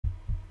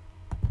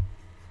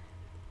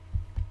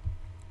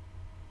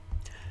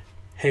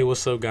Hey,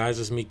 what's up guys?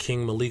 It's me,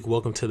 King Malik.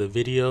 Welcome to the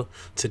video.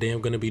 Today I'm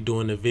going to be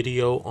doing a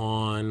video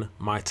on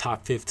my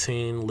top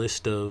 15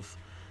 list of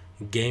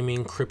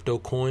gaming crypto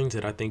coins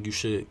that I think you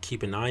should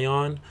keep an eye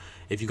on.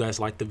 If you guys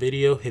like the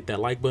video, hit that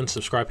like button,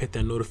 subscribe, hit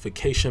that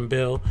notification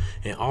bell,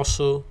 and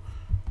also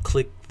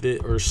click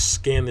or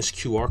scan this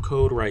QR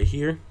code right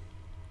here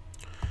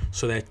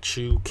so that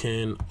you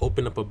can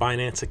open up a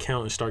Binance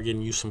account and start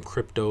getting you some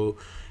crypto,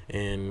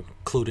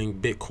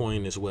 including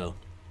Bitcoin as well.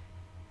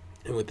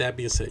 And with that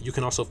being said, you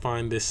can also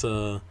find this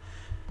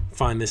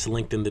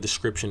linked in the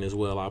description as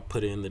well. I'll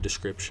put it in the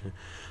description.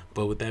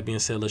 But with that being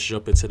said, let's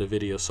jump into the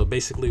video. So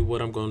basically what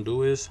I'm going to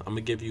do is I'm going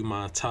to give you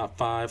my top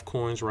 5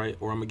 coins, right?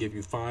 Or I'm going to give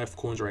you 5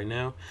 coins right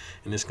now.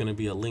 And it's going to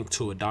be a link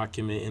to a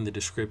document in the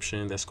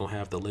description that's going to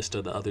have the list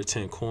of the other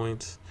 10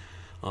 coins.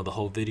 The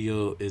whole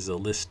video is a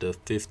list of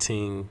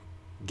 15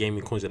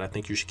 gaming coins that I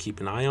think you should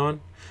keep an eye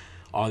on.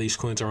 All these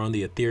coins are on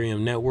the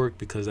Ethereum network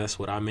because that's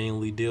what I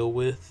mainly deal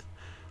with.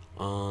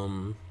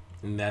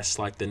 And that's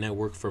like the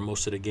network for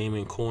most of the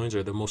gaming coins,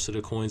 or most of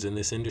the coins in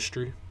this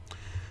industry.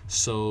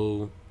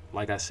 So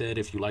like I said,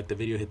 if you like the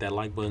video, hit that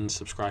like button,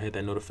 subscribe, hit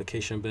that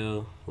notification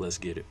bell. Let's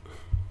get it.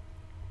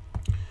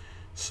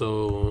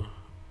 So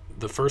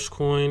the first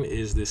coin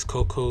is this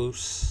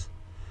Cocos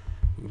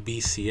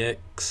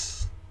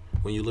BCX.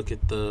 When you look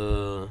at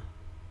the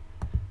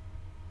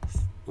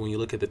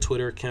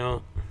Twitter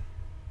account,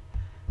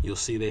 you'll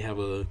see they have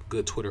a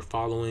good Twitter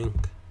following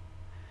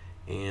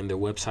and their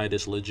website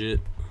is legit.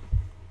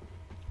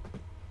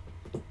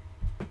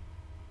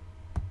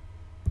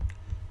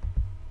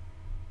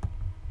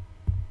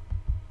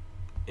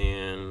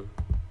 And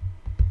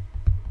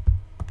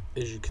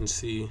as you can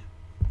see,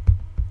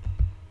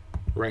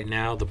 right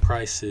now the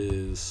price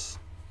is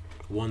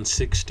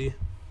 160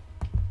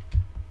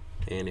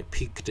 and it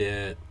peaked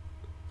at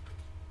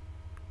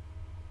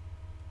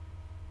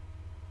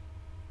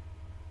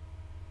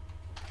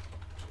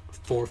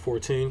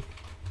 414.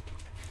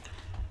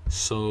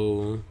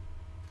 So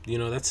you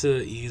know, that's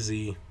a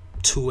easy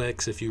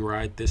 2x if you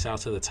ride this out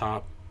to the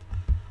top.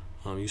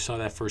 You saw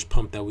that first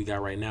pump that we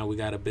got. Right now we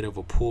got a bit of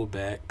a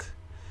pullback,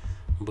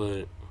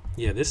 but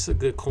yeah, this is a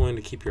good coin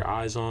to keep your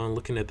eyes on.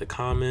 Looking at the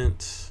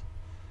comments,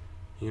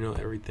 you know,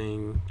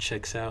 everything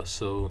checks out.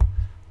 So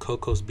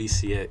Cocos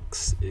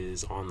BCX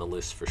is on the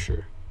list for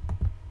sure.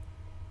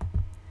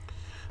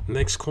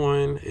 Next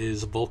coin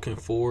is Vulcan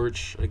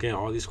Forge. Again,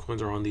 all these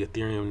coins are on the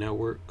Ethereum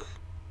network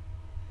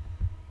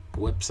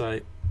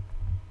website.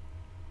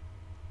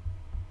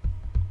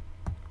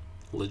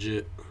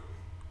 Legit.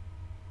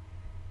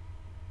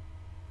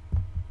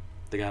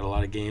 They got a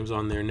lot of games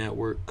on their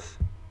network.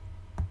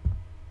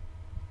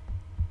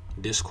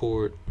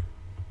 Discord.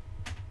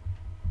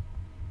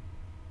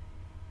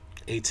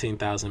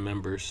 18,000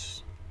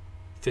 members.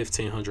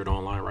 1,500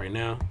 online right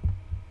now.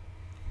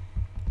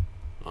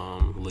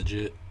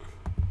 Legit.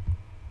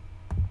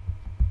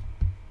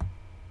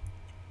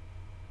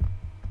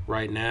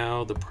 Right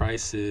now the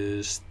price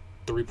is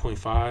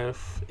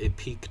 3.5. It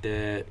peaked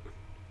at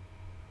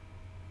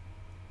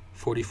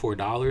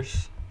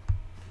 $44.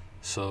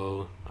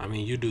 So I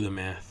mean, you do the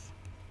math,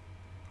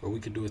 or we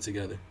could do it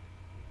together.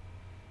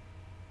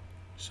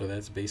 So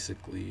that's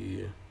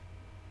basically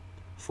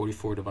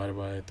 44 divided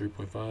by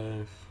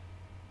 3.5.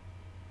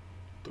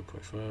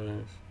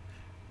 3.5.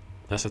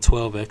 That's a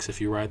 12x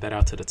if you ride that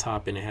out to the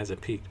top and it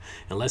hasn't peaked.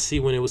 And let's see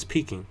when it was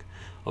peaking.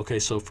 Okay,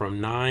 so from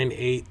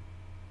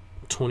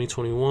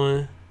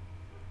 9/8/2021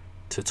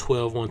 to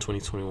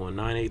 12/1/2021.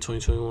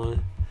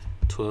 9/8/2021,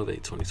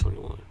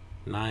 12/8/2021,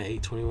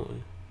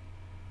 9/8/21,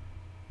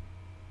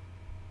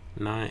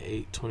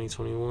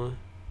 9/8/2021,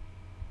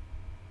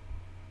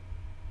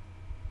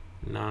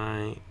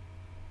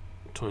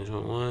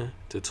 9/2021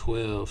 to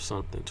 12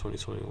 something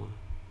 2021.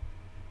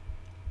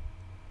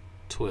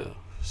 12.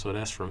 So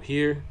that's from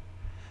here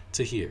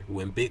to here.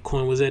 When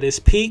Bitcoin was at its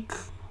peak,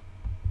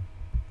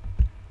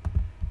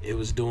 it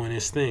was doing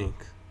its thing.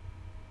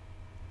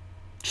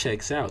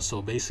 Checks out.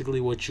 So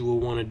basically what you will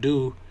want to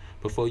do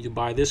before you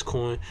buy this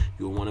coin,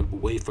 you'll want to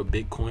wait for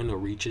Bitcoin to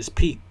reach its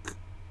peak.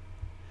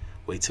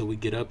 Wait till we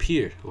get up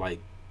here,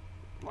 like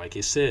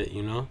it said,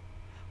 you know,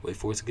 wait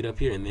for it to get up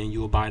here and then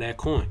you'll buy that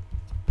coin.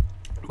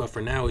 But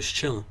for now it's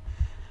chilling,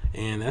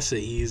 and that's an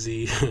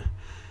easy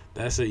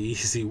that's an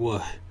easy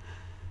what?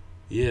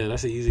 Yeah,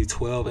 that's an easy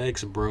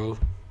 12x, bro.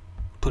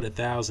 Put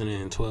 1,000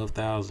 in,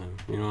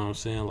 12,000. You know what I'm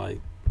saying? Like,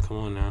 come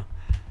on now.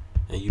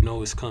 And you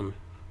know it's coming.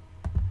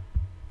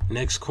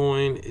 Next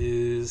coin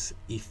is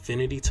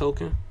Efinity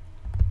token.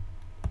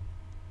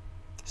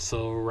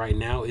 So right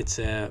now it's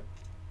at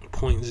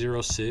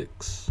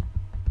 0.06.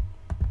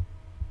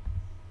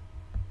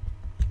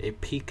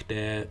 It peaked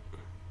at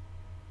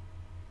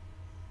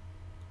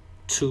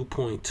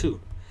 2.2.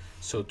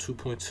 So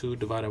 2.2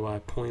 divided by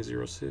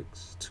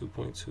 0.06.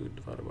 2.2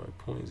 divided by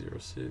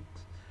 0.06.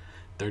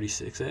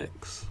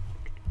 36x.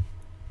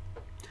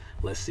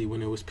 Let's see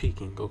when it was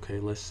peaking. Okay,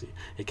 let's see.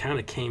 It kind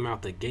of came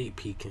out the gate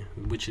peaking,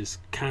 which is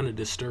kind of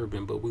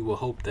disturbing, but we will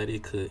hope that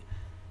it could,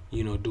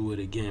 you know, do it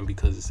again,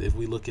 because if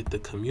we look at the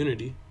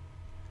community,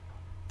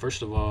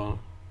 first of all,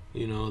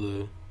 You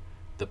know,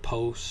 the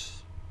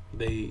posts,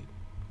 we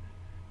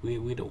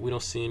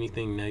don't see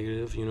anything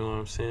negative. You know what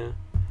I'm saying?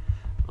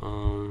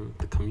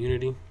 The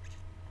community,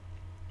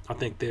 I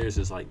think theirs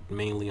is like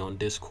mainly on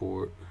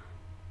Discord,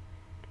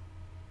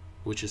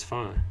 which is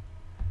fine.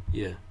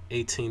 Yeah,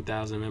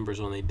 18,000 members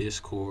on their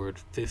Discord,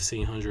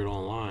 1,500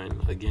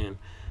 online again.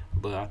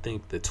 But I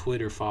think the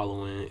Twitter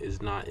following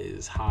is not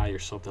as high or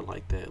something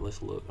like that.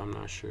 Let's look. I'm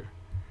not sure.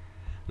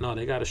 No,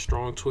 they got a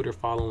strong Twitter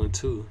following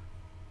too.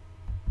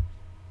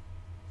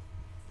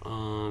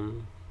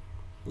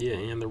 Yeah,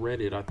 and the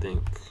Reddit, I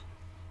think.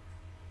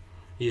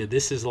 Yeah,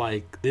 this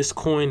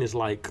coin is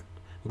like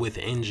with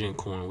Engine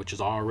Coin, which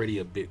is already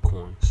a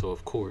Bitcoin. So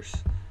of course,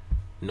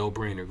 no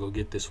brainer. Go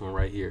get this one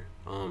right here.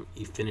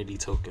 Efinity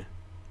token,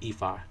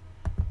 EFI.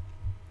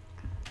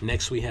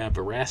 Next we have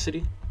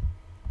Veracity.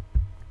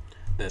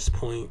 That's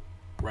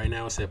right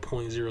now it's at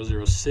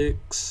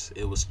 0.006.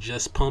 It was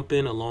just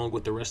pumping along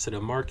with the rest of the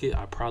market.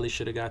 I probably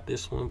should have got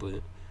this one,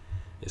 but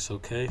it's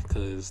okay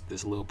because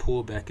this little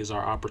pullback is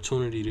our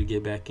opportunity to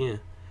get back in.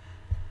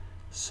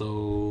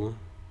 So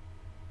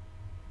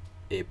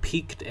it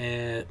peaked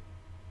at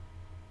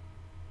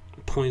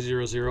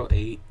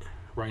 0.008.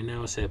 Right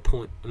now it's at it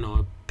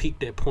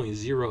peaked at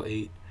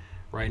 0.08.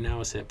 Right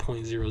now it's at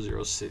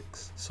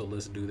 0.006. So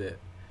let's do that.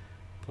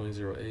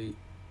 0.08,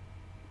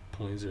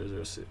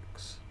 0.006.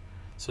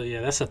 So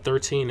yeah, that's a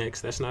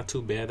 13x. That's not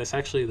too bad. That's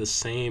actually the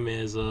same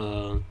as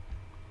EFI,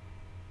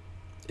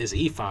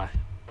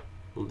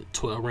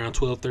 around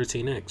 12,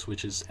 13x,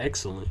 which is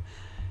excellent.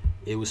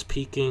 It was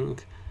peaking.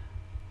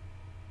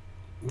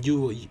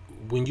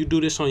 When you do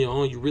this on your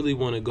own, you really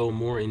want to go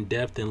more in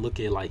depth and look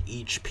at like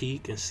each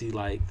peak and see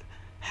like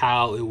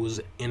how it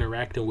was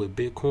interacting with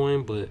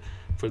Bitcoin. But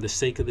for the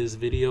sake of this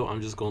video,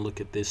 I'm just gonna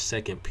look at this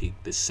second peak,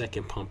 this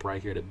second pump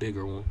right here, the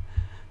bigger one.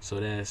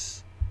 So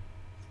that's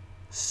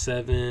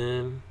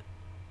 7.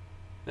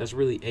 That's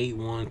really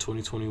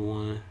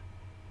 8/1/2021.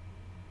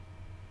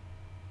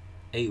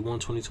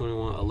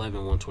 8/1/2021,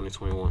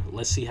 11/1/2021.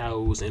 Let's see how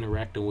it was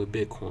interacting with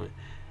Bitcoin.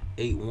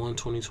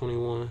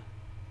 8/1/2021.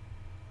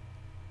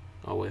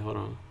 Oh wait, hold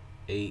on.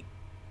 8.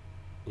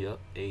 Yep,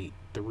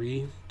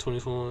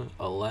 8/3/2021,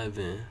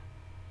 11.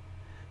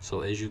 So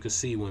as you can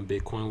see, when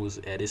Bitcoin was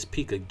at its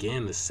peak,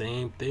 again, the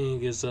same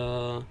thing as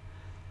the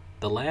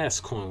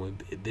last coin,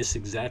 with this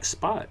exact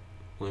spot,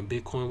 when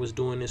Bitcoin was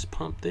doing this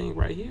pump thing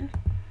right here,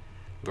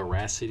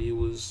 Veracity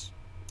was,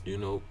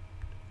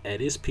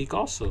 at its peak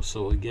also.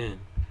 So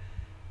again,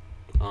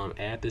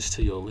 add this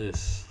to your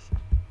list.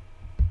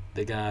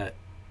 They got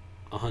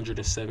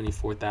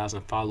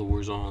 174,000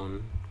 followers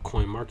on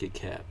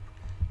CoinMarketCap,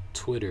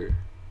 Twitter.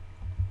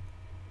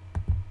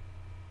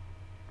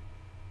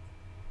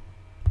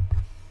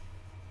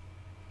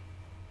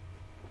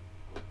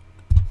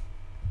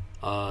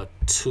 Uh,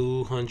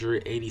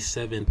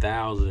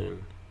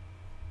 287,000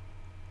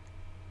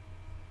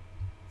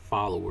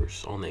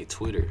 followers on their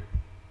Twitter.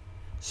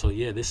 So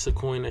yeah, this is a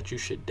coin that you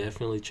should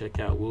definitely check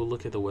out. We'll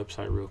look at the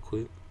website real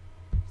quick.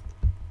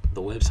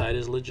 The website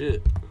is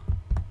legit.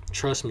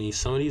 Trust me,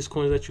 some of these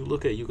coins that you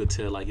look at, you could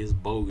tell like it's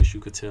bogus. You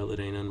could tell it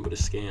ain't nothing but a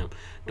scam.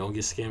 Don't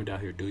get scammed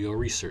out here. Do your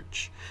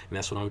research. And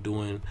that's what I'm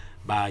doing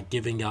by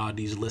giving y'all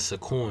these lists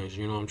of coins.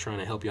 I'm trying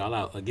to help y'all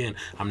out. Again,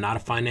 I'm not a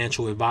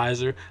financial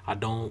advisor. I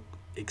don't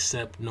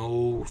accept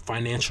no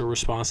financial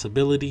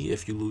responsibility.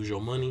 If you lose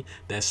your money,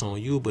 that's on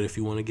you. But if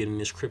you want to get in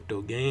this crypto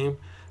game,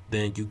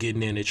 then you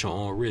getting in at your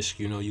own risk.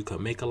 You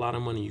could make a lot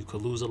of money. You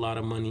could lose a lot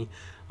of money.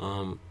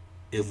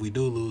 If we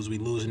do lose, we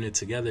losing it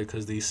together,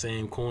 because these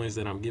same coins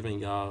that I'm giving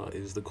y'all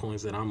is the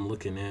coins that I'm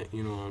looking at.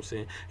 You know what I'm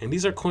saying? And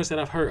these are coins that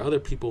I've heard other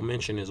people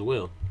mention as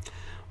well.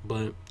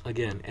 But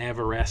again, add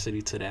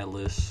Veracity to that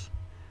list.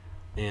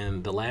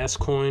 And the last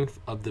coin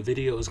of the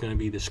video is going to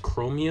be this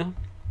Chromia.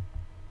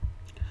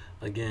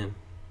 Again,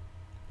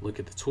 look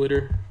at the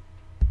Twitter.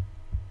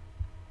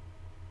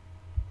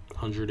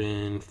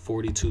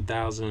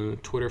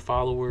 142,000 Twitter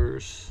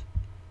followers.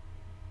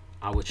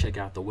 I would check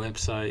out the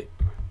website.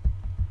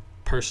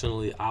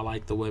 Personally, I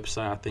like the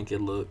website. I think it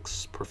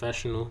looks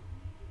professional.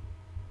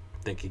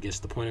 I think it gets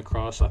the point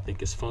across. I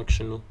think it's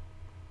functional.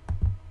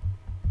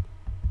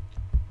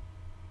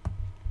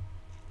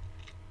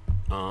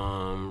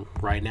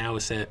 Right now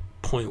it's at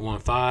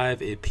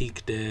 0.15. It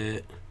peaked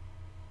at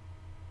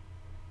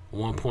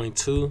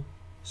 1.2.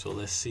 So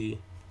let's see.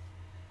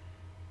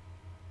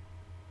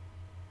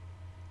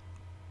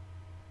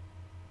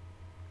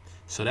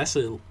 So that's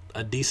a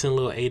decent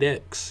little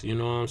 8x. You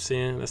know what I'm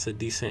saying? That's a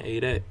decent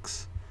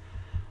 8x.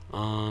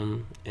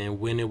 And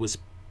when it was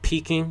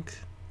peaking,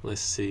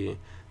 let's see,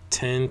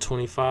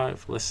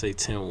 10/25, let's say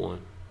 10/1.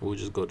 We'll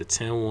just go to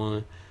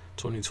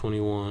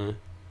 10/1/2021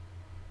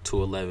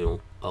 to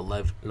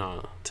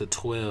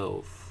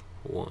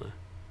 12/1.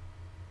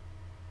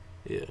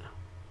 Yeah,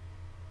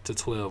 to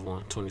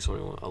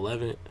 12/1/2021.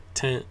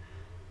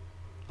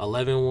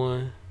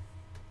 11/1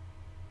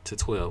 to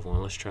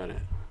 12/1. Let's try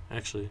that.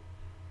 Actually,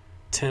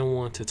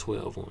 10/1 to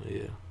 12/1.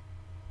 Yeah.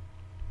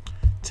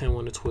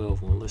 10/1 to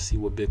 12/1. Let's see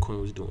what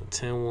Bitcoin was doing.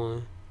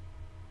 10/1,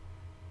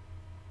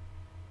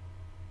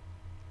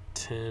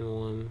 10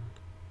 one.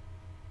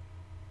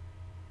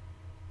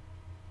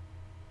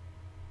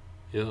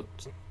 Yep,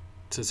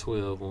 to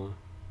 12 one.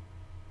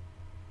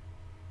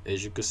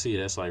 As you can see,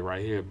 that's like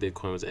right here,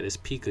 Bitcoin was at its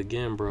peak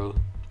again, bro.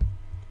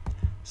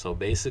 So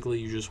basically,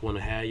 you just want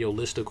to have your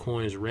list of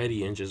coins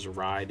ready and just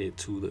ride it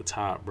to the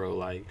top, bro.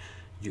 Like,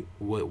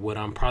 what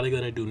I'm probably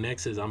gonna do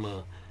next is I'm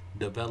gonna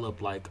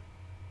develop like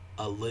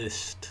a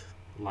list,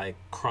 like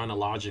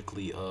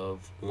chronologically,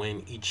 of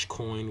when each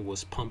coin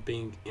was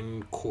pumping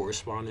in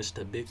correspondence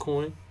to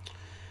Bitcoin,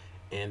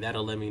 and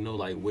that'll let me know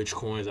like which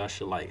coins I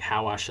should like,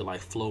 how I should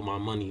like flow my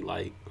money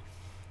like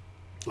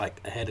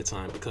ahead of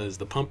time, because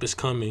the pump is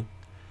coming.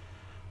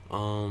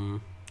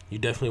 You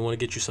definitely want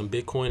to get you some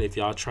Bitcoin. If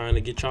y'all trying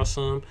to get y'all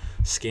some,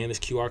 scan this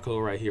QR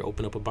code right here,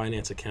 open up a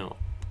Binance account,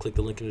 click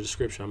the link in the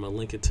description. I'm gonna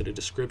link it to the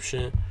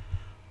description.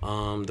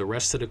 The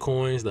rest of the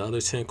coins, the other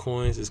 10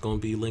 coins, is going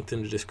to be linked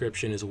in the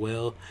description as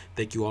well.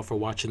 Thank you all for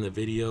watching the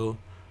video.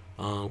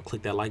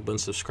 Click that like button,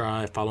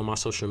 subscribe, follow my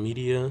social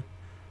media,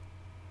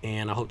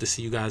 and I hope to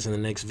see you guys in the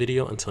next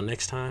video. Until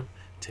next time,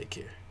 take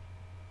care.